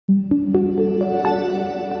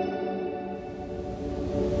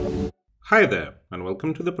Hi there, and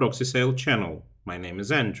welcome to the Proxy Sale channel. My name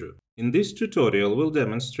is Andrew. In this tutorial, we'll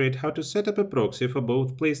demonstrate how to set up a proxy for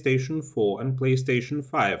both PlayStation 4 and PlayStation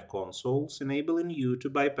 5 consoles, enabling you to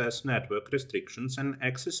bypass network restrictions and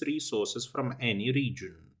access resources from any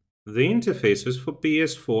region. The interfaces for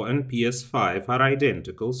PS4 and PS5 are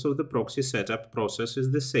identical, so the proxy setup process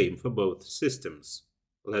is the same for both systems.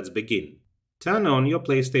 Let's begin. Turn on your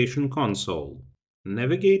PlayStation console.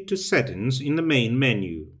 Navigate to Settings in the main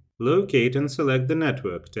menu. Locate and select the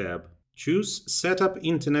Network tab. Choose Set up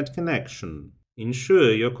Internet Connection.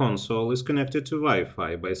 Ensure your console is connected to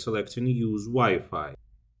Wi-Fi by selecting Use Wi-Fi.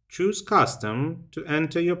 Choose Custom to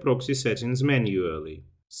enter your proxy settings manually.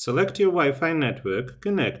 Select your Wi-Fi network,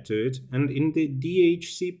 connect to it, and in the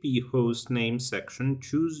DHCP host name section,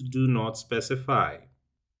 choose Do Not Specify.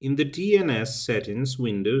 In the DNS settings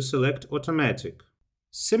window, select Automatic.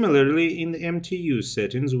 Similarly, in the MTU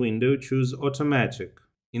settings window, choose Automatic.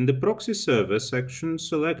 In the Proxy Server section,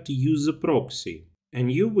 select Use a Proxy. A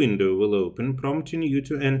new window will open, prompting you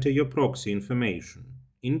to enter your proxy information.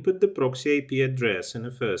 Input the proxy IP address in the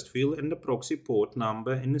first field and the proxy port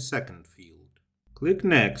number in the second field. Click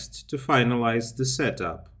Next to finalize the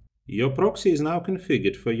setup. Your proxy is now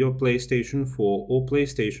configured for your PlayStation 4 or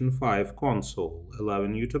PlayStation 5 console,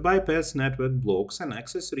 allowing you to bypass network blocks and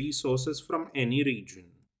access resources from any region.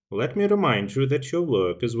 Let me remind you that your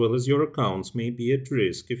work as well as your accounts may be at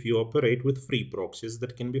risk if you operate with free proxies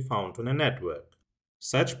that can be found on a network.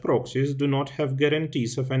 Such proxies do not have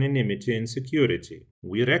guarantees of anonymity and security.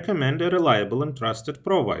 We recommend a reliable and trusted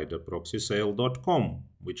provider, ProxySale.com,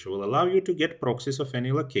 which will allow you to get proxies of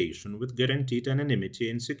any location with guaranteed anonymity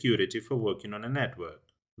and security for working on a network.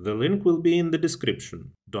 The link will be in the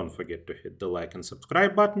description. Don't forget to hit the like and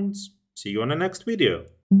subscribe buttons. See you on the next video.